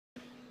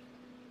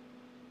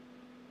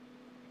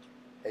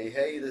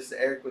Hey, this is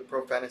Eric with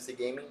Pro Fantasy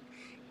Gaming,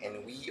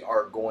 and we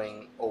are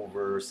going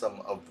over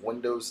some of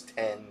Windows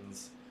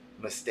 10's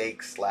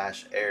mistakes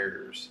slash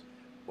errors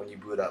when you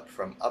boot up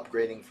from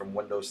upgrading from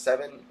Windows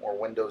 7 or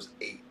Windows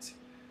 8.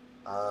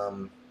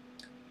 Um,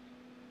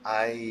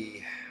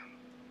 I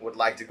would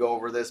like to go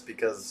over this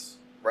because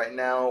right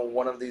now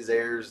one of these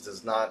errors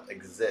does not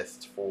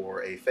exist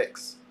for a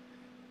fix.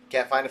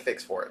 Can't find a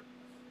fix for it.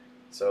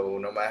 So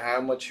no matter how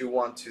much you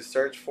want to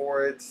search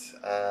for it,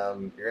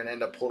 you're gonna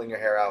end up pulling your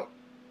hair out.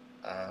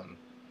 Um,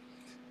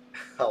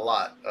 a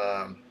lot,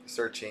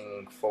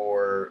 searching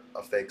for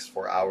a fix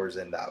for hours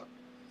in doubt.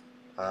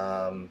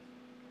 Um,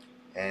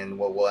 and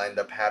what will end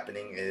up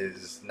happening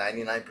is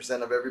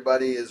 99% of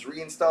everybody is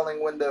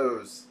reinstalling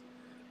Windows.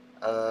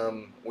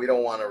 We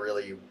don't want to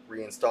really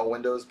reinstall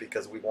Windows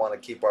because we want to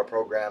keep our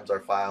programs, our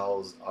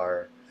files,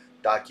 our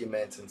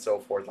documents, and so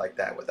forth like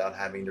that without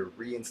having to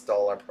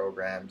reinstall our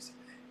programs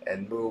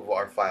and move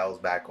our files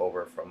back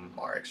over from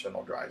our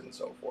external drives and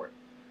so forth.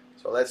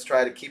 So let's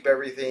try to keep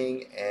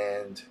everything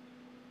and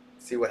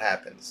see what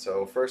happens.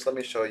 So first let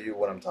me show you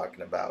what I'm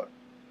talking about.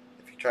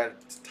 If you try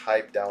to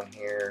type down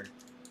here,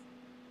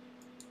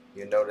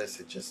 you notice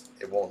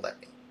it won't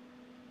let me.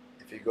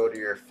 If you go to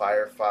your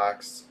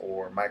Firefox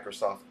or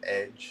Microsoft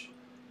Edge,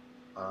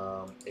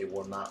 it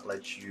will not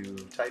let you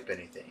type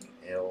anything.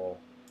 It'll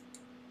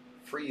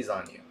freeze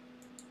on you.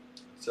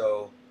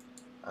 So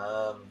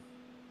um,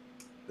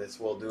 this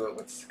will do it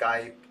with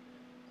Skype.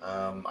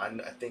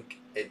 I think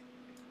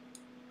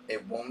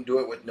it won't do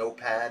it with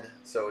Notepad.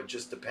 So it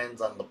just depends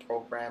on the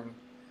program.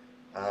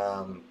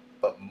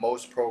 But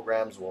most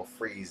programs will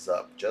freeze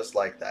up just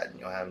like that, and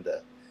you'll have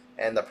to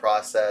end the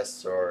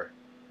process or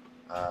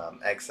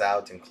X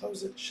out and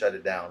close it, shut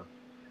it down.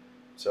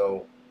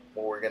 So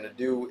what we're going to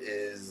do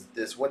is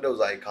this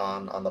Windows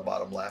icon on the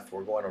bottom left,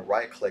 we're going to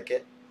right click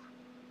it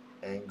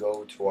and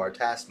go to our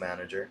task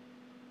manager,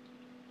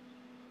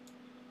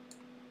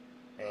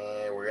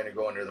 and we're going to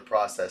go under the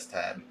process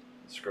tab,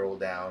 scroll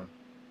down.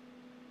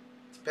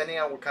 Depending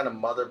on what kind of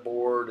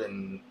motherboard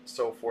and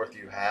so forth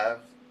you have,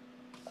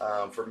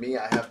 for me,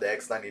 I have the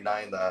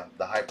X99,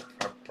 the high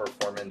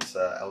performance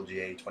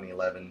LGA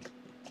 2011,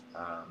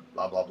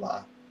 blah blah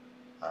blah.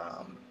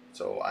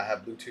 So I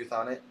have Bluetooth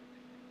on it,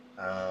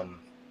 um,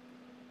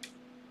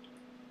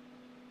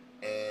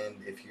 and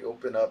if you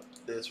open up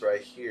this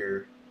right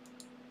here,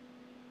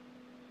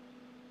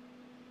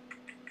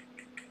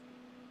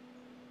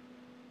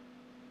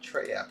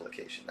 tray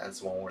application, that's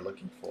the one we're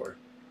looking for.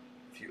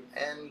 If you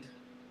end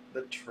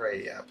the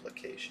tray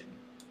application,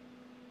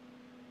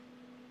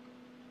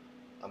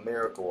 a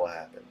miracle will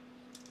happen.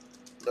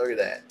 Look at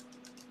that.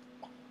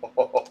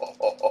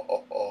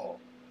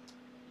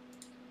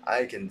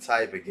 I can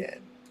type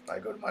again. If I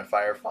go to my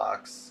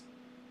Firefox,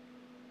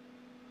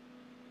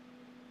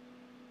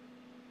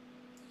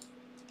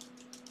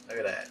 look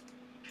at that.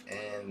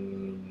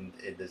 And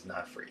it does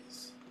not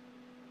freeze.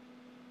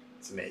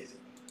 It's amazing.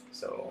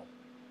 So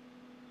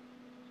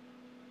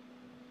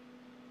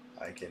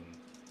I can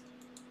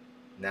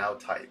now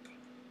type.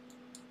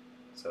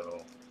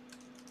 So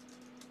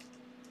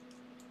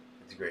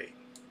it's great.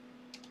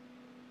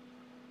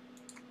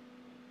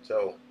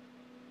 So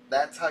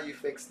that's how you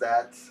fix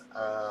that.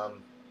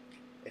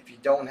 If you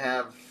don't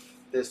have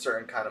this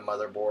certain kind of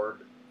motherboard,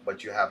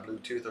 but you have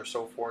Bluetooth or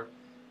so forth,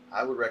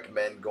 I would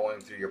recommend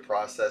going through your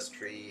process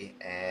tree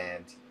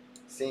and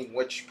seeing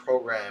which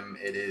program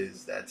it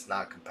is that's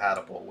not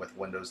compatible with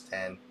Windows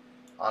 10.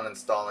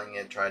 Uninstalling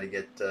it, try to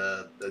get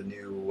the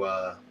new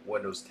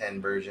Windows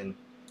 10 version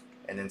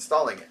and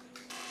installing it.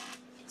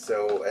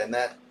 So, and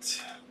that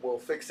will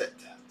fix it.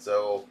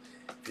 So,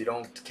 if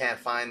you can't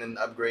find an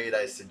upgrade,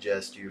 I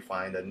suggest you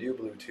find a new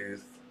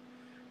Bluetooth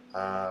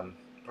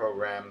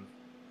program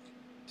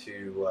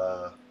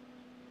to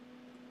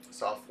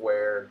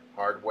software,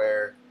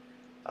 hardware,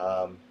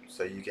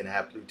 so you can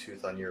have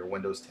Bluetooth on your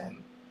Windows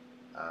 10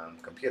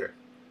 computer.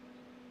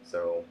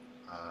 So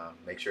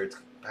make sure it's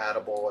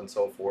compatible and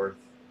so forth.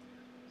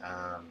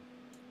 Um,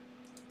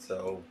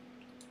 so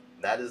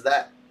that is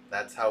that.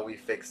 That's how we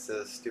fix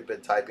the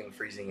stupid typing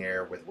freezing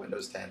error with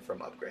Windows 10 from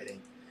upgrading.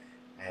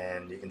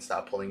 And you can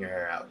stop pulling your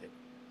hair out.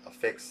 A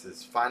fix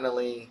is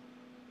finally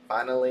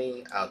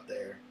out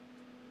there.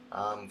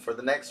 For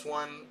the next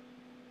one,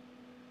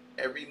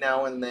 every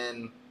now and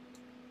then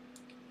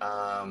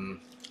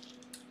um,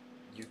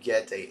 you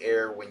get a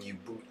error when you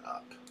boot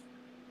up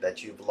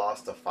that you've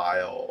lost a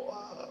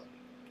file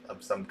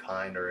of some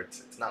kind, or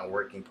it's not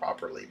working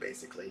properly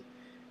basically.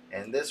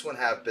 And this one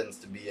happens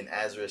to be an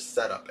Azure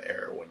setup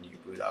error when you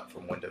boot up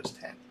from Windows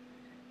 10.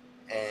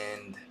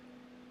 And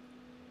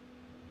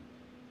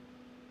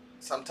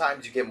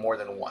sometimes you get more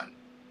than one.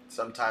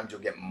 Sometimes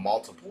you'll get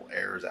multiple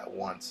errors at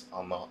once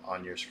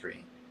on your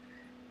screen.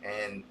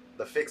 And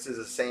the fix is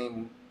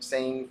the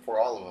same for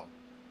all of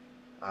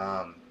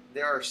them.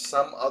 There are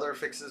some other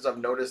fixes I've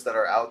noticed that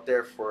are out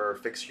there for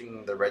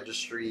fixing the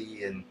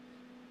registry and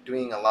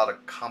doing a lot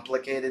of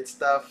complicated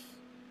stuff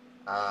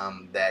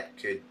that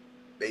could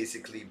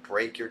basically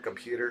break your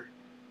computer.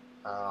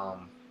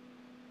 Um,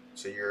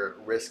 so you're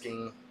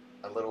risking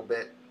a little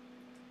bit.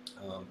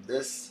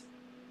 There's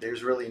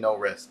really no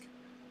risk.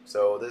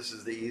 So this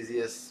is the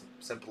easiest,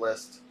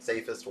 simplest,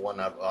 safest one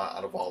out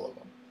of all of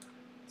them.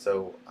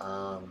 So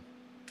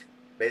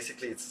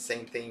basically it's the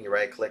same thing. You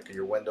right click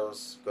your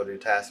Windows, go to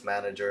Task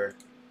Manager.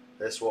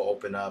 This will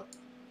open up.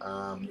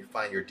 You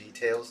find your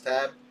Details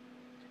tab,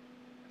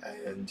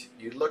 and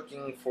you're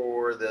looking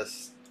for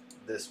this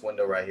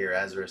window right here,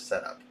 Azure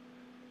Setup.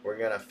 We're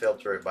gonna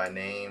filter it by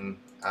name,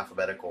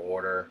 alphabetical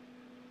order,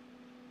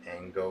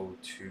 and go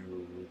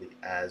to the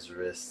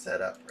Azure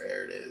Setup.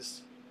 There it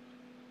is.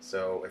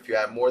 So if you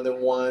have more than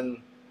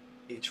one,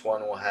 each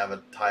one will have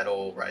a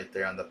title right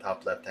there on the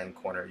top left hand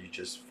corner. You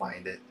just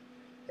find it.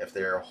 If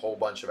there are a whole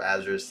bunch of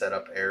Azure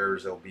Setup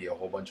errors, there'll be a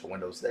whole bunch of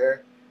windows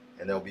there,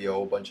 and there'll be a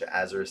whole bunch of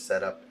Azure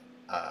Setup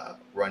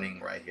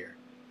running right here,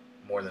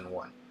 more than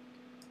one.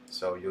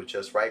 So you'll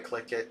just right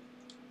click it,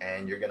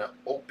 and you're gonna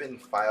open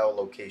file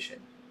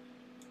location.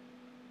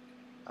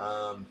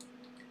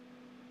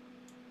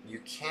 You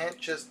can't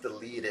just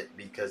delete it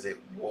because it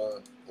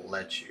won't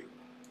let you.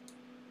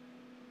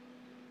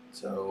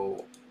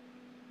 So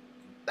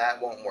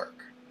that won't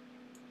work.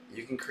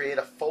 You can create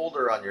a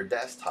folder on your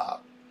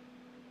desktop,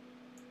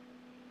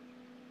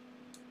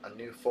 a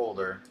new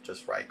folder,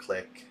 just right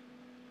click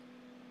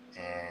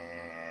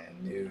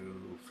and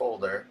new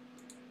folder.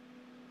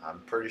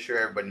 I'm pretty sure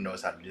everybody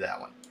knows how to do that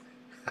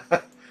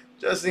one.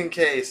 Just in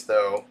case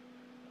though.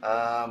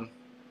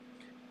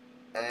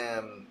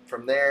 And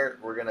from there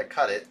we're gonna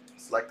cut it,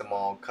 select them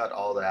all, cut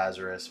all the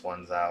Azurus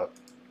ones out,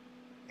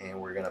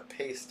 and we're gonna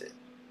paste it.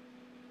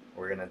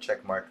 We're gonna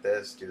check mark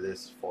this, do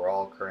this for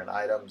all current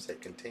items,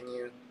 hit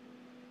continue,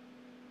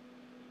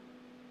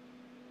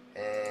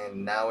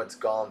 and now it's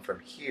gone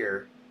from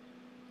here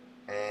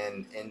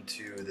and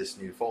into this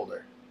new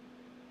folder.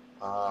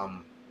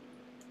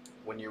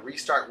 When you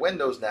restart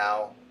Windows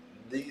now,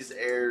 these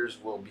errors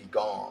will be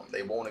gone.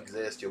 They won't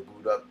exist. You'll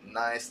boot up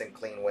nice and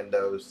clean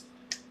Windows.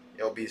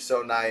 It'll be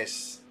so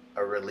nice,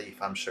 a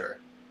relief, I'm sure.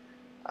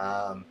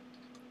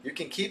 You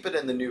can keep it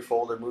in the new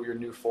folder, move your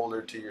new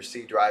folder to your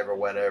C drive or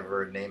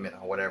whatever, name it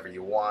whatever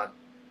you want.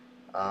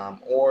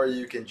 Or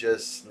you can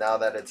just, now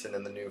that it's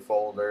in the new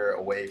folder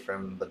away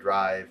from the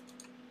drive,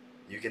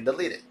 you can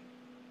delete it.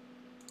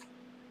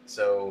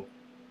 So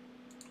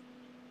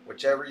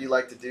whichever you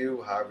like to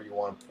do, however you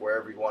want,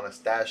 wherever you want to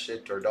stash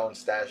it or don't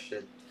stash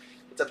it,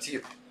 it's up to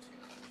you.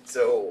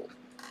 So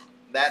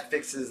that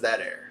fixes that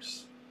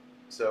errors.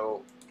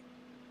 So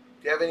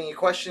if you have any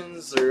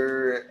questions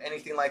or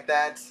anything like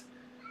that,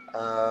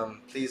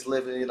 please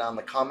leave it on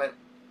the comment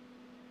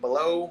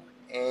below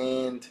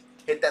and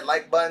hit that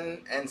like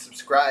button and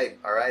subscribe.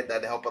 Alright,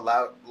 that'd help a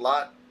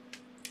lot.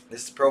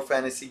 This is Pro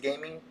Fantasy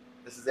Gaming.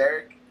 This is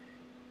Eric,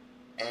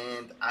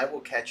 and I will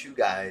catch you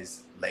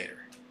guys later.